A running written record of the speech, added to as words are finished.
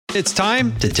It's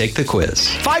time to take the quiz.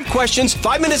 5 questions,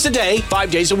 5 minutes a day,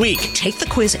 5 days a week. Take the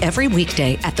quiz every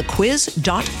weekday at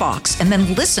thequiz.fox and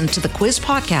then listen to the quiz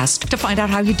podcast to find out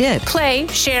how you did. Play,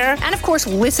 share, and of course,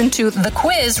 listen to The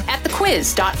Quiz at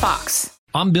thequiz.fox.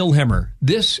 I'm Bill Hemmer.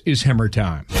 This is Hemmer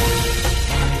Time.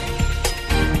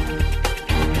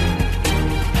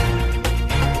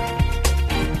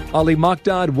 Ali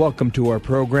Mokdad, welcome to our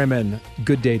program, and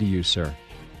good day to you, sir.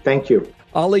 Thank you.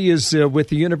 Ali is with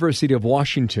the University of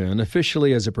Washington,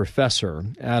 officially as a professor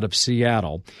out of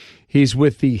Seattle. He's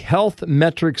with the Health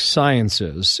Metrics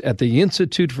Sciences at the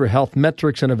Institute for Health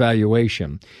Metrics and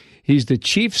Evaluation. He's the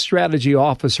Chief Strategy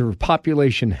Officer of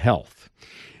Population Health.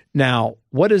 Now,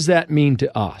 what does that mean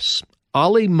to us?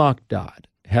 Ali Mokdad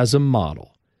has a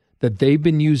model that they've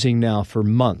been using now for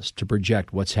months to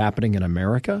project what's happening in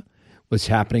America, what's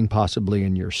happening possibly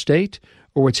in your state,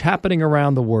 or what's happening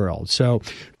around the world. So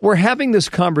we're having this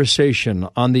conversation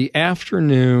on the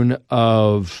afternoon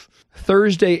of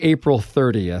Thursday, April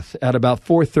 30th at about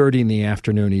 4:30 in the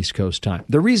afternoon East Coast time.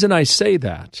 The reason I say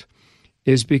that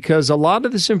is because a lot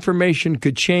of this information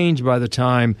could change by the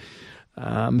time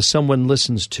someone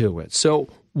listens to it. So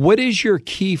what is your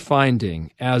key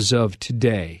finding as of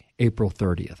today, April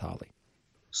 30th, Ali?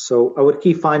 So our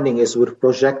key finding is we're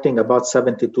projecting about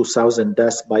 72,000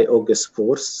 deaths by August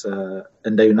 4th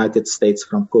in the United States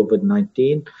from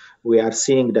COVID-19. We are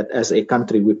seeing that as a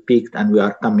country we peaked and we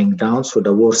are coming down, so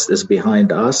the worst is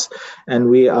behind us. And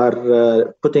we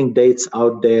are putting dates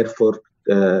out there for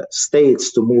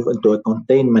states to move into a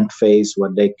containment phase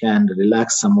where they can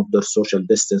relax some of their social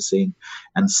distancing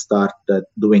and start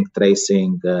doing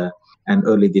tracing and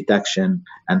early detection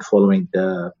and following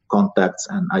the contacts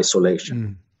and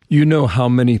isolation. You know how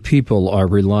many people are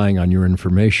relying on your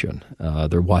information.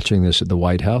 They're watching this at the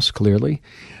White House, clearly.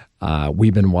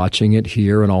 We've been watching it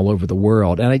here and all over the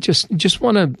world. And I just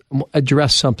want to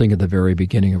address something at the very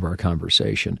beginning of our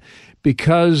conversation,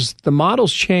 because the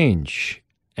models change.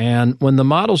 And when the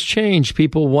models change,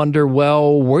 people wonder,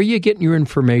 well, where are you getting your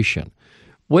information?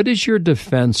 What is your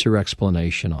defense or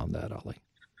explanation on that, Ali?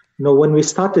 No, when we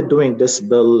started doing this,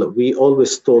 Bill, we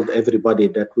always told everybody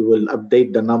that we will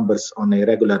update the numbers on a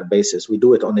regular basis. We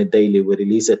do it on a daily. We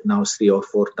release it now 3 or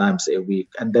 4 times a week.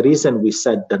 And the reason we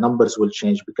said the numbers will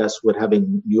change because we're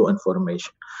having new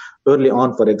information. Early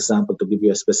on, for example, to give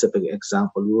you a specific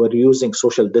example, we were using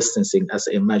social distancing as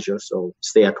a measure, so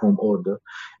stay-at-home order,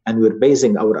 and we're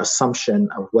basing our assumption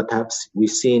of what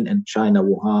we've seen in China,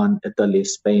 Wuhan, Italy,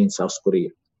 Spain, South Korea.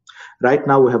 Right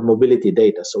now, we have mobility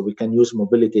data, so we can use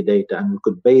mobility data and we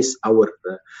could base our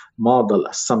model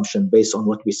assumption based on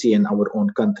what we see in our own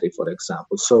country, for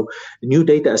example. So new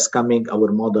data is coming,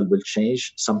 our model will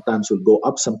change. Sometimes will go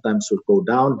up, sometimes will go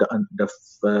down.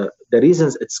 The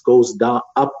reasons it goes down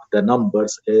up, the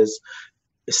numbers, is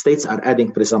states are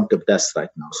adding presumptive deaths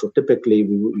right now. So typically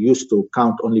we used to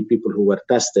count only people who were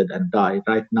tested and died.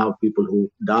 Right now, people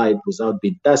who died without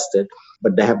being tested,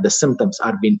 but they have the symptoms,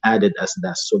 are being added as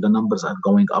deaths. So the numbers are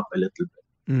going up a little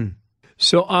bit.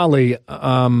 So Ali,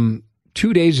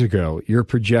 2 days ago, your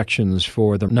projections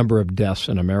for the number of deaths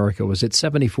in America was at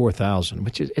 74,000,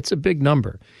 which is, it's a big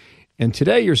number. And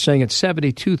today you're saying it's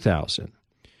 72,000.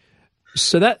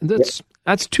 So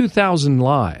that's 2,000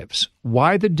 lives.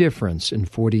 Why the difference in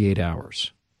 48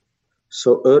 hours?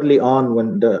 So early on,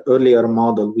 when the earlier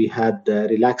model, we had the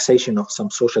relaxation of some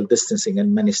social distancing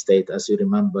in many states, as you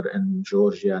remember, in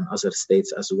Georgia and other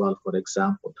states as well, for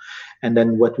example. And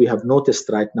then what we have noticed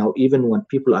right now, even when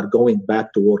people are going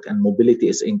back to work and mobility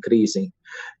is increasing,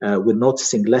 we're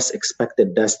noticing less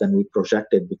expected deaths than we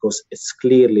projected, because it's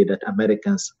clearly that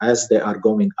Americans, as they are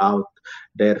going out,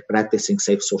 they're practicing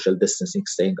safe social distancing,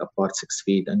 staying apart 6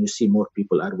 feet, and you see more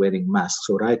people are wearing masks.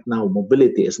 So right now,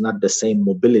 mobility is not the same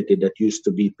mobility that used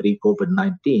to be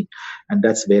pre-COVID-19, and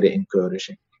that's very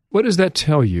encouraging. What does that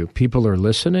tell you? People are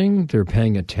listening, they're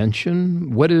paying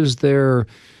attention. What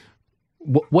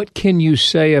can you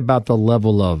say about the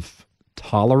level of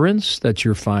tolerance that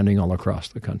you're finding all across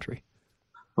the country?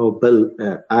 Oh, Bill,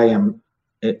 I am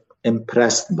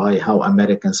impressed by how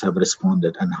Americans have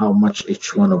responded and how much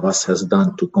each one of us has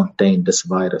done to contain this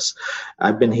virus.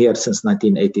 I've been here since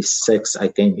 1986. I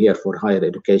came here for higher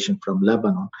education from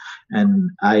Lebanon,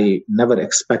 and I never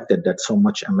expected that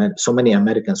so many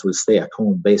Americans will stay at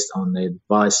home based on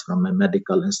advice from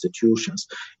medical institutions.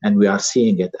 And we are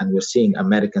seeing it, and we're seeing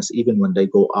Americans, even when they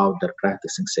go out, they're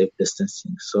practicing safe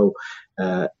distancing. So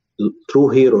true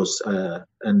heroes,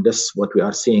 and this what we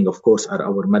are seeing, of course, are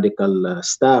our medical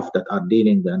staff that are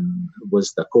dealing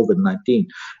with the COVID-19.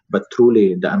 But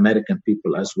truly, the American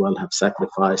people as well have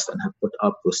sacrificed and have put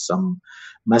up with some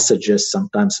messages.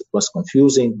 Sometimes it was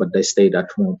confusing, but they stayed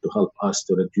at home to help us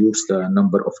to reduce the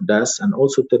number of deaths and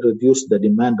also to reduce the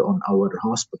demand on our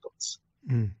hospitals.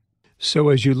 Mm. So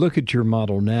as you look at your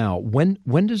model now,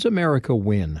 when does America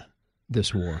win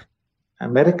this war?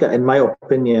 America, in my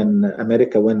opinion,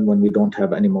 America win when we don't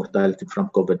have any mortality from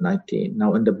COVID-19.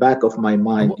 Now, in the back of my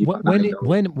mind...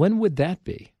 When would that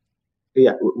be?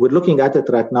 Yeah, we're looking at it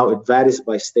right now. It varies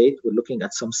by state. We're looking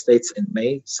at some states in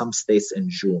May, some states in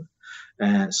June.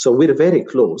 So we're very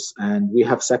close, and we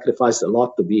have sacrificed a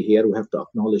lot to be here. We have to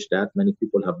acknowledge that. Many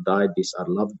people have died. These are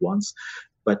loved ones.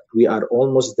 But we are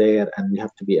almost there, and we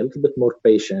have to be a little bit more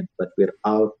patient, but we're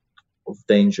out of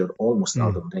danger, almost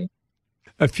out of danger.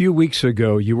 A few weeks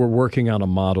ago, you were working on a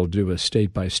model, do a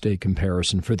state-by-state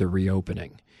comparison for the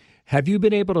reopening. Have you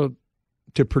been able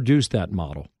to produce that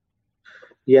model?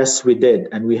 Yes, we did.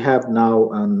 And we have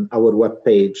now on our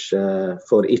webpage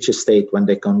for each state when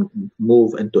they can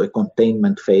move into a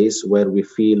containment phase where we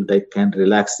feel they can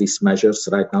relax these measures.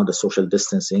 Right now, the social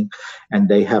distancing, and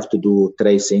they have to do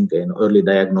tracing and early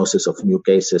diagnosis of new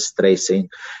cases, tracing,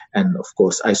 and of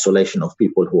course, isolation of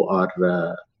people who are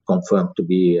confirmed to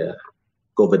be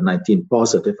COVID-19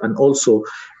 positive. And also,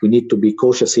 we need to be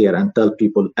cautious here and tell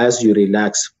people, as you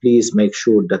relax, please make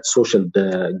sure that social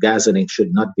gathering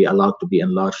should not be allowed to be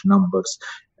in large numbers.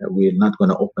 We're not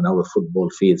going to open our football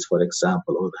fields, for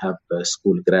example, or have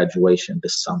school graduation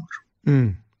this summer.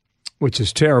 Which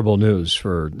is terrible news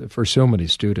for so many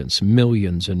students,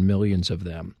 millions and millions of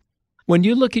them. When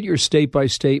you look at your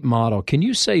state-by-state model, can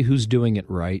you say who's doing it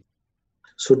right?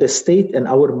 So the state in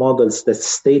our models, the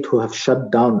state who have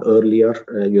shut down earlier,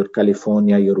 your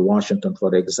California, your Washington,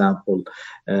 for example,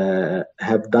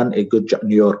 have done a good job.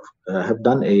 New York have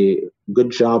done a good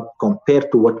job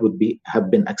compared to what would have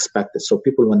been expected. So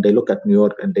people, when they look at New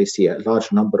York and they see a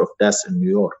large number of deaths in New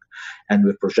York, and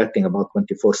we're projecting about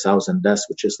 24,000 deaths,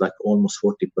 which is like almost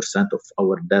 40% of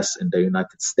our deaths in the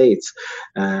United States.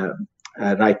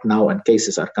 Right now, and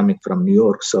cases are coming from New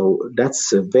York. So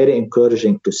that's very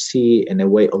encouraging to see. In a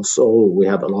way, also, we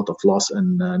have a lot of loss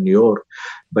in New York,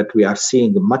 but we are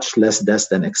seeing much less deaths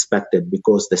than expected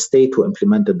because the state who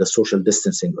implemented the social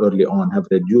distancing early on have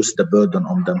reduced the burden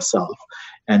on themselves.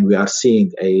 And we are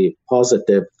seeing a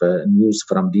positive news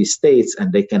from these states,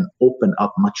 and they can open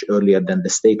up much earlier than the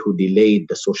state who delayed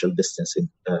the social distancing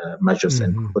measures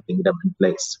and putting them in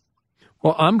place.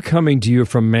 Well, I'm coming to you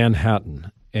from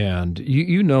Manhattan. And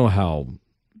you know how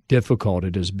difficult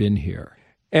it has been here.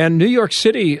 And New York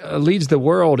City leads the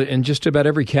world in just about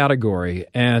every category.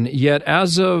 And yet,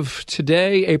 as of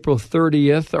today, April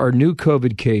 30th, our new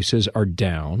COVID cases are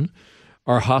down.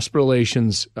 Our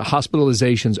hospitalizations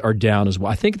are down as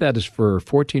well. I think that is for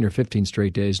 14 or 15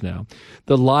 straight days now.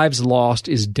 The lives lost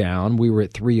is down. We were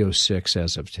at 306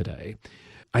 as of today.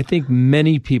 I think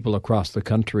many people across the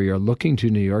country are looking to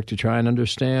New York to try and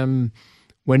understand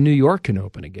when New York can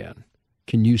open again.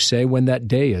 Can you say when that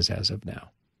day is as of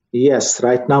now? Yes,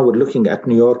 right now we're looking at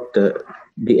New York to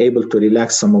be able to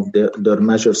relax some of their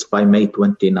measures by May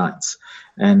 29th.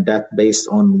 And that based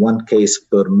on 1 case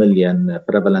per million,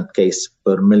 prevalent case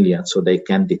per million, so they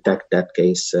can detect that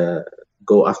case,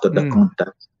 go after the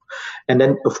contact. And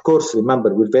then, of course,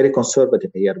 remember, we're very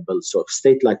conservative here, Bill. So if a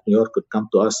state like New York could come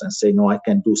to us and say, no, I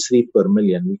can do 3 per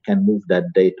million, we can move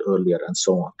that date earlier and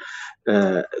so on.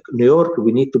 New York,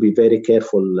 we need to be very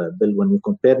careful, Bill, when we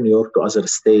compare New York to other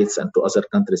states and to other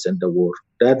countries in the world.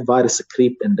 That virus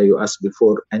creeped in the U.S.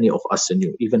 before any of us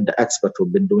knew, even the experts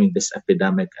who've been doing this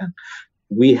epidemic. And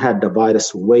we had the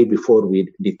virus way before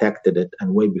we detected it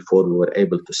and way before we were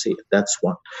able to see it. That's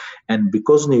one. And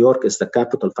because New York is the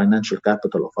capital, financial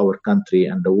capital of our country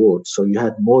and the world, so you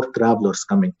had more travelers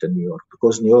coming to New York.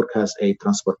 Because New York has a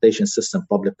transportation system,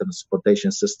 public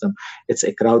transportation system, it's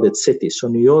a crowded city. So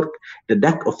New York, the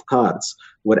deck of cards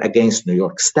were against New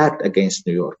York, stacked against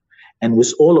New York. And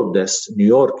with all of this, New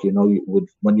York,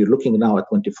 when you're looking now at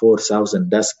 24,000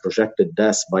 deaths, projected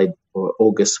deaths by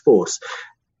August 4th,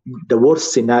 the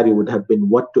worst scenario would have been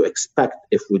what to expect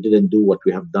if we didn't do what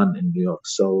we have done in New York.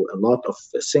 So a lot of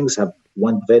things have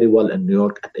went very well in New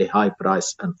York at a high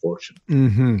price,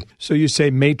 unfortunately. So you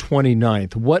say May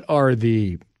 29th. What are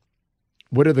the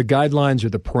guidelines or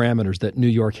the parameters that New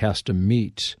York has to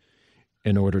meet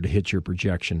in order to hit your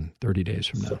projection 30 days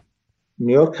from now? So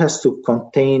New York has to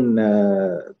contain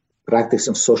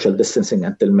practicing social distancing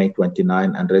until May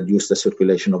 29 and reduce the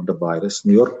circulation of the virus.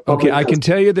 New York. Okay, I can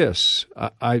tell you this.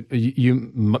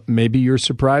 Maybe you're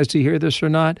surprised to hear this or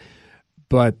not,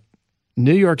 but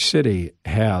New York City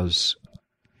has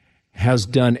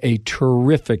done a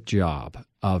terrific job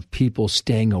of people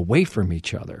staying away from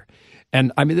each other.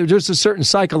 And I mean, there's a certain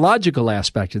psychological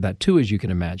aspect to that too, as you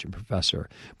can imagine, Professor.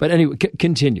 But anyway,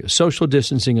 continue. Social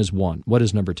distancing is one. What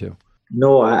is number two?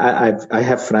 No, I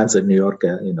have friends in New York.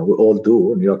 We all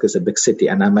do. New York is a big city,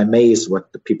 and I'm amazed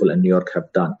what the people in New York have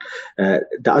done.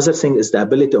 The other thing is the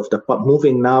ability of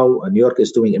moving now. New York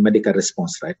is doing a medical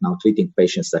response right now, treating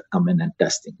patients that come in and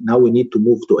testing. Now we need to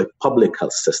move to a public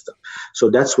health system. So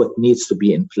that's what needs to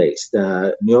be in place.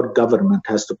 The New York government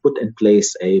has to put in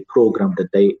place a program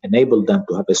that they enable them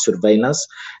to have a surveillance,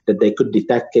 that they could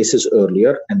detect cases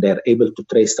earlier, and they're able to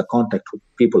trace the contact with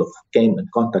people who came in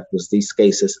contact with these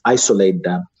cases, isolate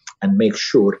them, and make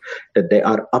sure that they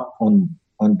are up on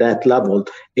that level,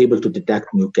 able to detect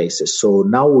new cases. So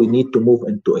now we need to move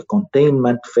into a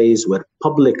containment phase where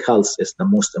public health is the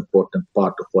most important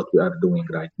part of what we are doing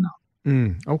right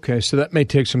now. Okay, so that may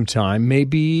take some time.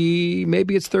 Maybe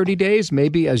it's 30 days.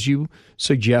 Maybe, as you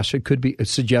suggest, it could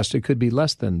be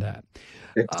less than that.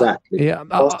 Exactly.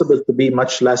 Possible to be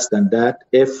much less than that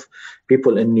if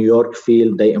people in New York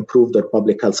feel they improve their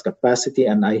public health capacity.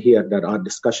 And I hear there are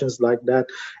discussions like that.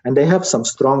 And they have some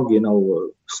strong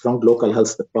local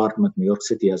health department. New York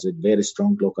City has a very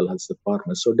strong local health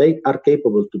department. So they are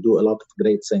capable to do a lot of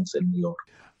great things in New York.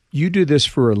 You do this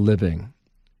for a living.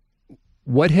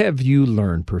 What have you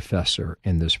learned, Professor,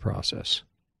 in this process?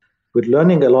 We're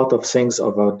learning a lot of things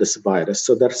about this virus.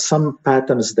 So there are some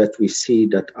patterns that we see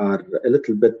that are a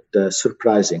little bit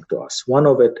surprising to us. One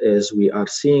of it is we are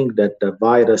seeing that the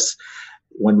virus,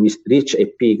 when we reach a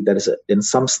peak, there is in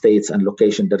some states and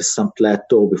locations, there is some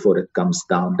plateau before it comes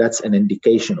down. That's an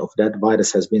indication of that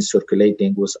virus has been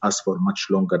circulating with us for much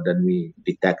longer than we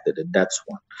detected it. That's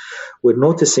one. We're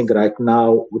noticing right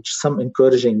now, which some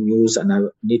encouraging news, and I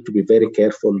need to be very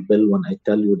careful, Bill, when I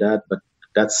tell you that, but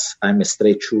I'm a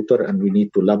straight shooter and we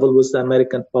need to level with the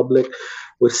American public.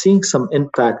 We're seeing some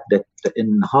impact that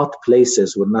in hot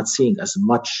places, we're not seeing as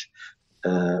much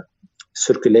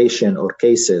circulation or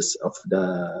cases of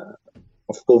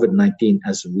COVID-19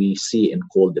 as we see in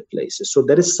colder places. So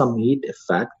there is some heat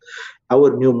effect.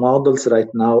 Our new models right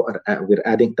now, we're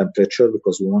adding temperature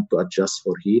because we want to adjust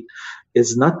for heat.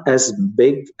 It's not as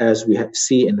big as we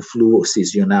see in flu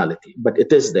seasonality, but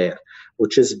it is there,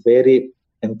 which is very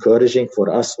encouraging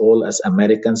for us all as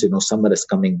Americans. Summer is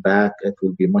coming back. It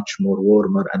will be much more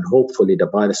warmer, and hopefully the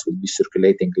virus will be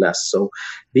circulating less. So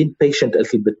being patient a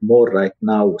little bit more right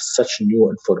now with such new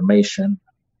information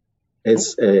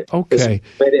is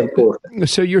very important.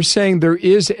 So you're saying there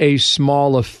is a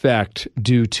small effect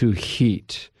due to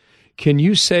heat. Can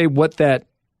you say what that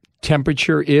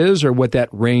temperature is or what that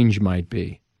range might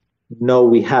be? No,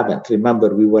 we haven't.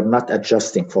 Remember, we were not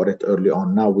adjusting for it early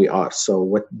on. Now we are.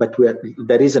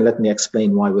 The reason, let me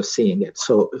explain why we're seeing it.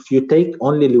 So if you take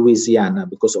only Louisiana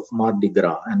because of Mardi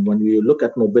Gras, and when you look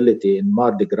at mobility in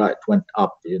Mardi Gras, it went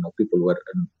up. People were,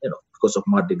 because of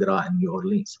Mardi Gras in New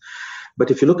Orleans. But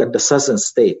if you look at the southern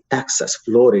state, Texas,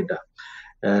 Florida,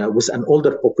 with an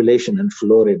older population in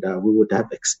Florida, we would have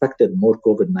expected more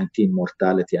COVID-19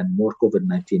 mortality and more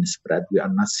COVID-19 spread. We are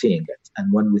not seeing it.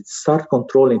 And when we start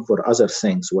controlling for other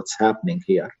things, what's happening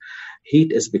here,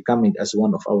 heat is becoming as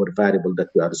one of our variables that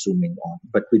we are zooming on.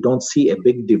 But we don't see a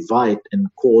big divide in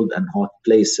cold and hot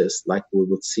places like we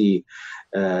would see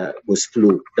with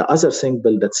flu. The other thing,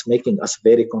 Bill, that's making us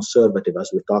very conservative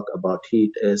as we talk about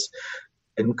heat is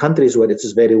in countries where it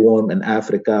is very warm, in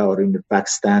Africa or in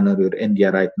Pakistan or in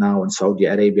India right now, in Saudi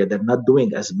Arabia, they're not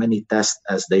doing as many tests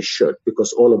as they should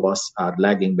because all of us are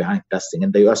lagging behind testing.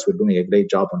 In the US, we're doing a great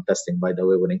job on testing, by the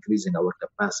way. We're increasing our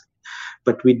capacity.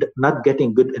 But we're not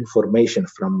getting good information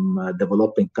from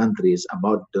developing countries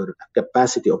about their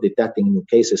capacity of detecting new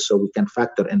cases so we can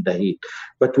factor in the heat.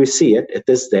 But we see it. It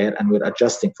is there, and we're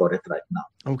adjusting for it right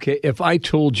now. Okay, if I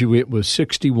told you it was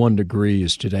 61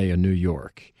 degrees today in New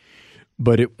York,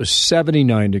 but it was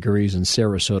 79 degrees in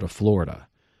Sarasota, Florida.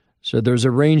 So there's a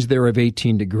range there of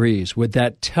 18 degrees. Would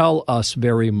that tell us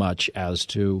very much as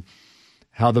to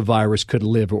how the virus could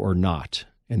live or not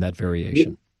in that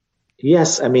variation?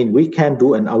 Yes, we can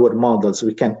do in our models,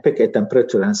 we can pick a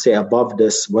temperature and say above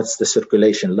this, what's the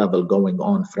circulation level going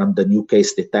on from the new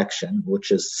case detection,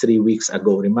 which is 3 weeks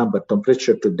ago. Remember,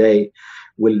 temperature today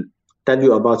will tell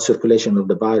you about circulation of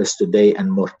the virus today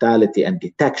and mortality and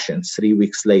detection 3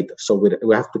 weeks later. So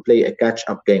we have to play a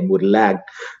catch-up game. We're lagged.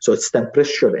 So it's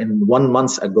temperature in 1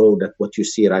 month ago that what you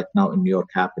see right now in New York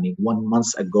happening, 1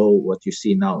 month ago what you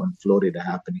see now in Florida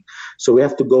happening. So we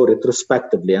have to go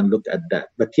retrospectively and look at that.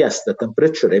 But yes, the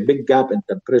temperature, a big gap in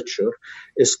temperature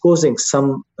is causing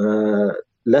some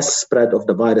less spread of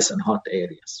the virus in hot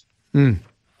areas.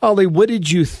 Ali, what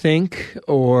did you think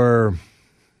or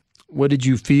what did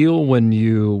you feel when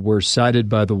you were cited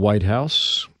by the White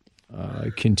House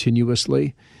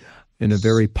continuously in a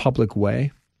very public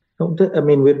way? I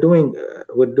mean, we're doing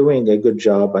a good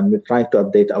job, and we're trying to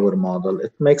update our model.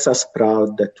 It makes us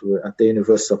proud that we're at the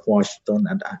University of Washington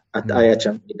and at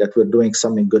IHM, that we're doing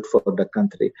something good for the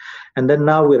country. And then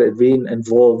now we're being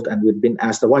involved, and we've been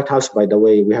asked. The White House, by the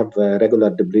way, we have a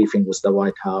regular debriefing with the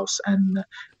White House, and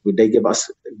they give us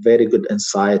very good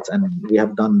insights, and we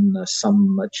have done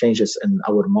some changes in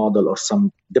our model or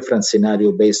some different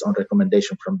scenario based on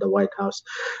recommendation from the White House.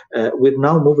 We're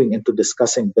now moving into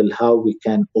discussing, Bill, how we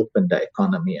can open the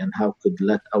economy and how could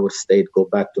let our state go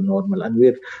back to normal. And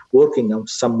we're working on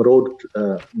some road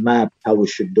map how we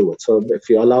should do it. So if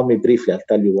you allow me briefly, I'll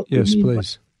tell you what we mean. Yes,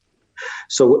 please.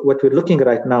 So what we're looking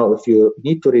right now, if you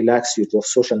need to relax your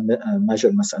social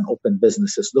measurements and open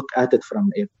businesses, look at it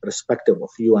from a perspective of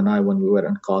you and I when we were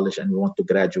in college and we want to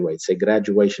graduate. Say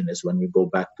graduation is when we go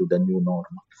back to the new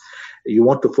normal. You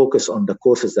want to focus on the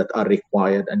courses that are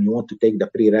required, and you want to take the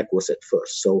prerequisite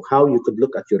first. So how you could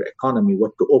look at your economy,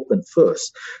 what to open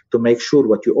first, to make sure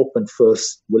what you open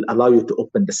first will allow you to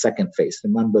open the second phase.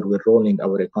 Remember, we're rolling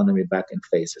our economy back in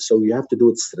phases. So you have to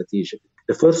do it strategically.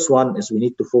 The first one is we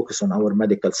need to focus on our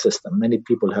medical system. Many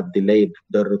people have delayed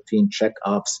their routine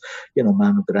checkups,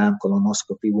 mammogram,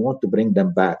 colonoscopy. We want to bring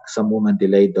them back. Some women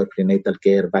delayed their prenatal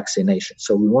care, vaccination.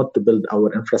 So we want to build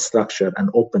our infrastructure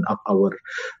and open up our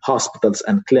hospitals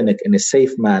and clinic in a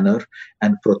safe manner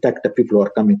and protect the people who are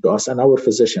coming to us and our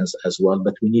physicians as well.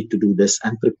 But we need to do this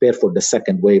and prepare for the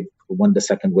second wave when the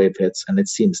second wave hits, and it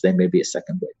seems there may be a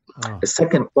second wave. The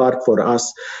second part for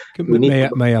us,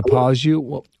 may I pause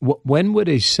you? When would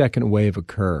a second wave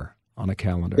occur on a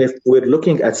calendar? If we're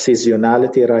looking at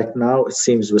seasonality right now, it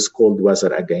seems with cold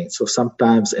weather again. So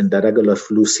sometimes in the regular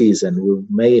flu season, we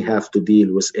may have to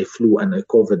deal with a flu and a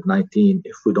COVID-19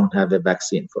 if we don't have a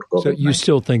vaccine for COVID-19. So you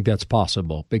still think that's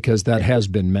possible because that has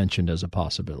been mentioned as a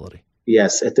possibility?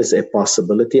 Yes, it is a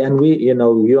possibility. And we,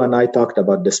 you and I talked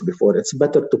about this before. It's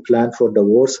better to plan for the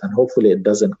worst, and hopefully it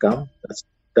doesn't come.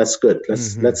 That's good.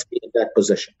 Let's be in that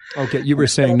position. Okay, you were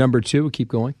saying number two. Keep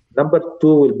going. Number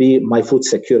two will be my food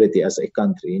security as a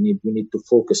country. We need to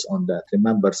focus on that.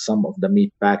 Remember, some of the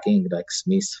meat packing, like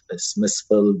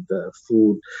misfilled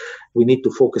food, we need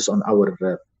to focus on our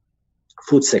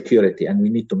food security, and we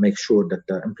need to make sure that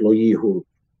the employee who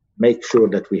make sure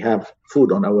that we have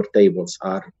food on our tables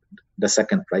are the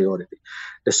second priority.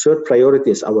 The third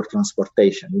priority is our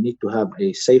transportation. We need to have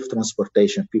a safe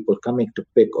transportation. People coming to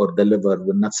pick or deliver,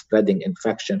 we're not spreading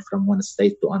infection from one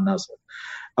state to another.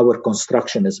 Our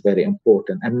construction is very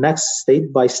important. And next,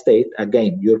 state by state,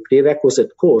 again, your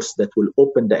prerequisite course that will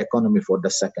open the economy for the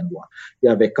second one. You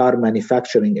have a car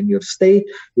manufacturing in your state.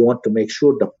 You want to make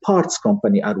sure the parts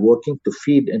company are working to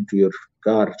feed into your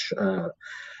car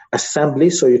assembly,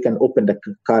 so you can open the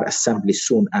car assembly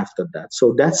soon after that.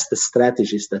 So that's the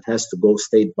strategies that has to go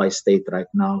state by state right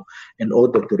now in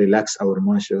order to relax our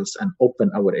measures and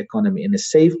open our economy in a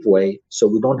safe way so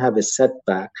we don't have a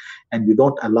setback and we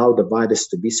don't allow the virus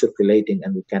to be circulating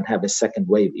and we can have a second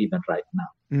wave even right now.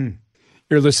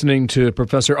 You're listening to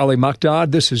Professor Ali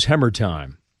Mokdad. This is Hammer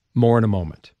Time. More in a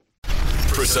moment.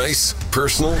 Precise,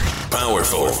 personal,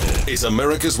 powerful. It's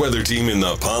America's weather team in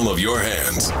the palm of your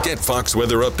hands. Get Fox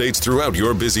weather updates throughout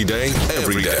your busy day,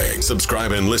 every day.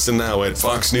 Subscribe and listen now at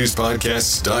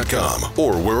foxnewspodcasts.com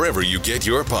or wherever you get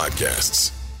your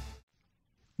podcasts.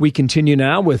 We continue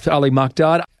now with Ali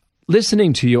Mokdad.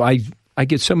 Listening to you, I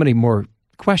get so many more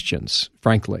questions,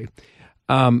 frankly.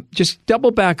 Just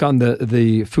double back on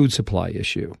the food supply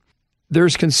issue.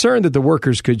 There's concern that the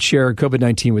workers could share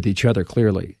COVID-19 with each other,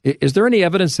 clearly. Is there any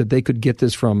evidence that they could get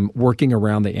this from working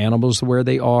around the animals where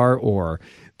they are, or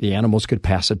the animals could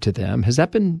pass it to them? Has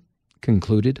that been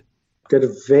concluded? There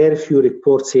are very few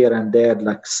reports here and there,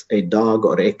 like a dog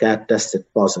or a cat tested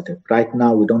positive. Right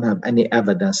now, we don't have any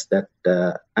evidence that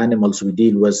the animals we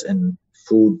deal with in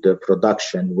food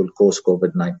production will cause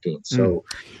COVID-19. So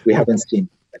we haven't seen.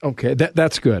 Okay,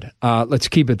 that's good. Let's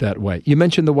keep it that way. You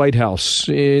mentioned the White House.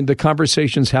 The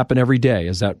conversations happen every day.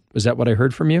 Is that what I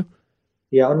heard from you?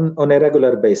 Yeah, on a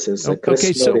regular basis.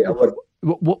 Okay,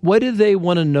 what do they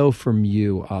want to know from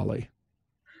you, Ali?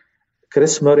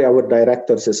 Chris Murray, our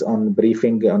director, is on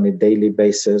briefing on a daily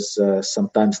basis,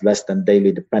 sometimes less than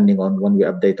daily, depending on when we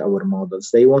update our models.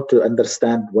 They want to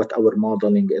understand what our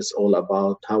modeling is all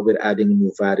about, how we're adding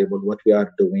new variable, what we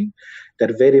are doing.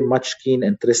 they're very much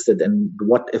interested in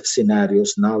what-if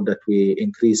scenarios. Now that we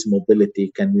increase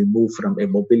mobility, can we move from a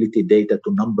mobility data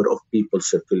to number of people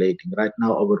circulating? Right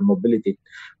now, our mobility,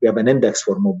 we have an index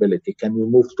for mobility. Can we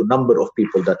move to number of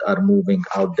people that are moving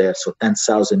out there? So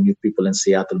 10,000 new people in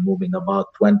Seattle moving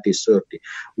about 20, 30.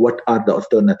 What are the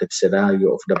alternative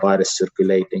scenario of the virus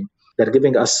circulating? They're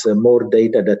giving us more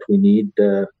data that we need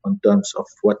in terms of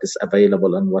what is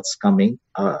available and what's coming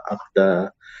of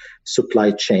the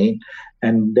supply chain.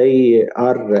 And they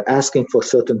are asking for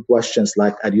certain questions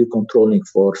like, are you controlling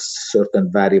for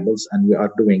certain variables? And we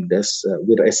are doing this.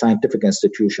 We're a scientific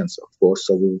institutions, of course,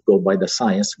 so we go by the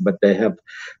science, but they have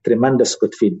tremendous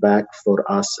good feedback for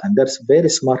us. And there's very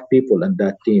smart people in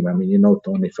that team. I mean,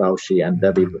 Tony Fauci and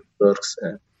Debbie Birx,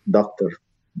 Dr.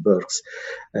 Birx.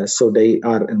 So they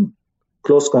are in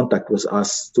close contact with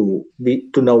us to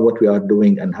know what we are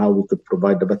doing and how we could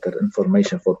provide the better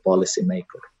information for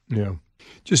policymakers. Yeah.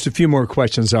 Just a few more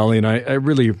questions, Ali, and I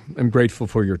really am grateful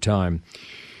for your time.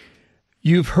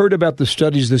 You've heard about the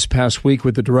studies this past week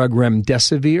with the drug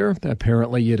remdesivir.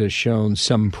 Apparently it has shown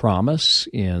some promise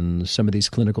in some of these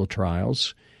clinical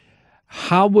trials.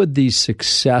 How would the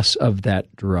success of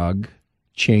that drug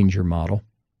change your model?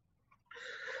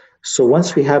 So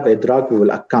once we have a drug, we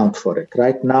will account for it.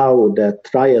 Right now, the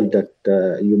trial that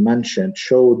you mentioned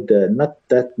showed not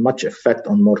that much effect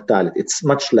on mortality. It's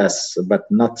much less, but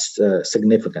not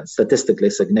significant,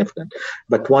 statistically significant.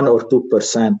 But 1 or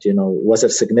 2%, was it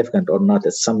significant or not?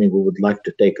 It's something we would like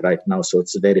to take right now. So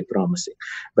it's very promising.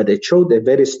 But it showed a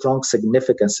very strong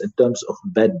significance in terms of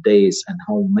bed days and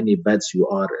how many beds you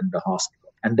are in the hospital.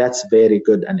 And that's very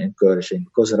good and encouraging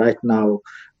because right now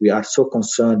we are so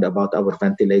concerned about our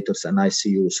ventilators and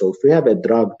ICU. So if we have a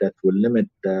drug that will limit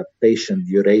the patient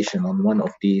duration on one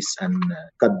of these and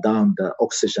cut down the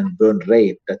oxygen burn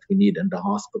rate that we need in the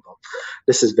hospital,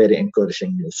 this is very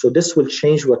encouraging news. So this will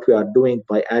change what we are doing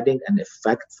by adding an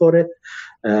effect for it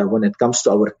when it comes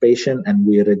to our patient, and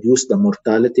we reduce the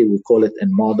mortality. We call it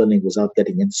in modeling, without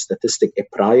getting into statistic, a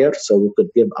prior. So we could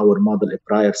give our model a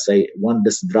prior, say, when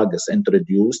this drug is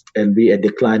introduced, there'll be a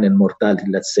decline in mortality,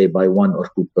 let's say by 1 or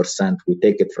 2%. We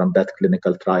take it from that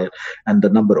clinical trial, and the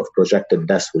number of projected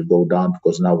deaths will go down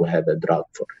because now we have a drug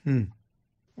for it.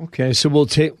 Okay, so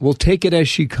we'll take it as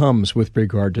she comes with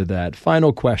regard to that.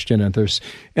 Final question, if there's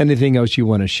anything else you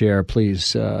want to share,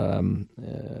 please.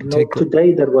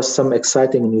 Today there was some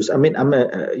exciting news. I mean,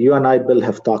 you and I, Bill,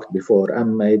 have talked before.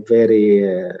 I'm a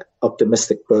very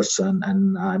optimistic person,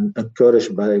 and I'm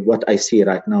encouraged by what I see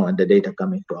right now and the data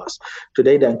coming to us.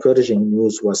 Today, the encouraging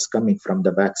news was coming from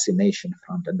the vaccination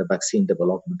front and the vaccine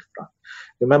development front.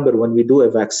 Remember, when we do a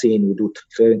vaccine, we do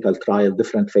clinical trial,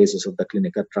 different phases of the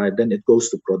clinical trial, then it goes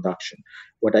to production.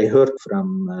 What I heard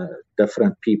from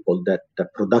different people that the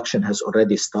production has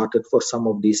already started for some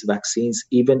of these vaccines,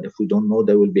 even if we don't know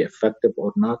they will be effective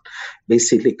or not,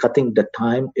 basically cutting the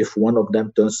time, if one of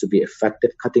them turns to be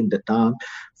effective, cutting the time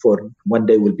for when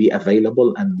they will be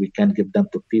available and we can give them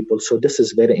to people. So this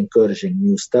is very encouraging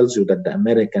news. Tells you that the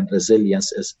American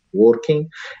resilience is working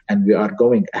and we are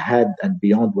going ahead and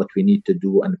beyond what we need to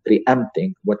do and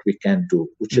preempting what we can do,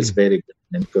 which is very good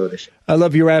and encouraging. I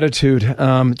love your attitude.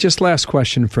 Just last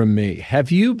question from me. Have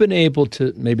you been able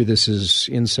to, maybe this is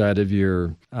inside of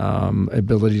your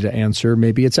ability to answer,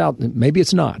 maybe it's out, maybe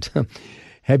it's not.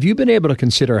 Have you been able to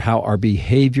consider how our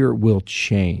behavior will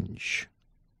change?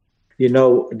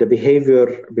 The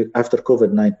behavior after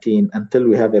COVID-19, until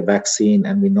we have a vaccine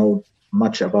and we know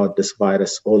much about this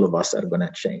virus, all of us are going to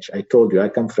change. I told you, I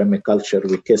come from a culture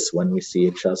we kiss when we see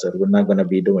each other. We're not going to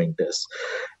be doing this.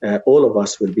 All of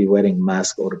us will be wearing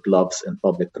masks or gloves in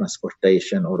public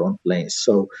transportation or on planes.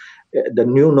 So the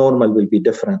new normal will be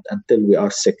different until we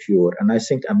are secure. And I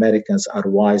think Americans are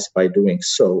wise by doing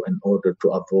so in order to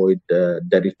avoid the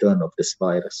return of this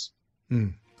virus.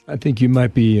 I think you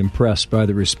might be impressed by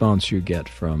the response you get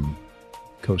from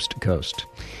coast to coast.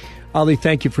 Ali,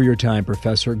 thank you for your time,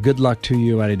 Professor. Good luck to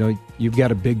you. I know you've got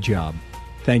a big job.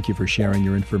 Thank you for sharing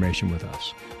your information with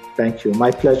us. Thank you.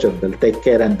 My pleasure, Bill. Take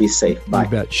care and be safe. Bye. You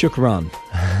bet. Shukran.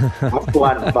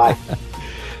 Afwan. Bye.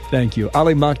 Thank you.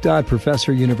 Ali Mokdad,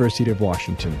 Professor, University of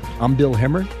Washington. I'm Bill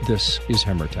Hemmer. This is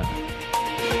Hemmer Time.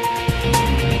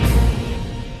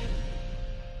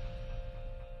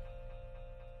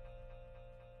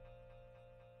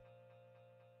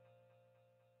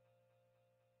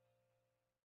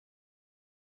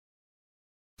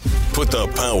 Put the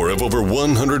power of over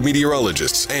 100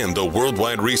 meteorologists and the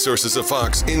worldwide resources of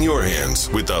Fox in your hands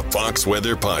with the Fox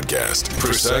Weather Podcast.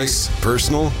 Precise,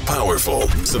 personal, powerful.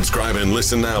 Subscribe and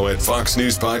listen now at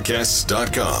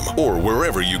foxnewspodcasts.com or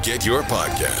wherever you get your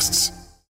podcasts.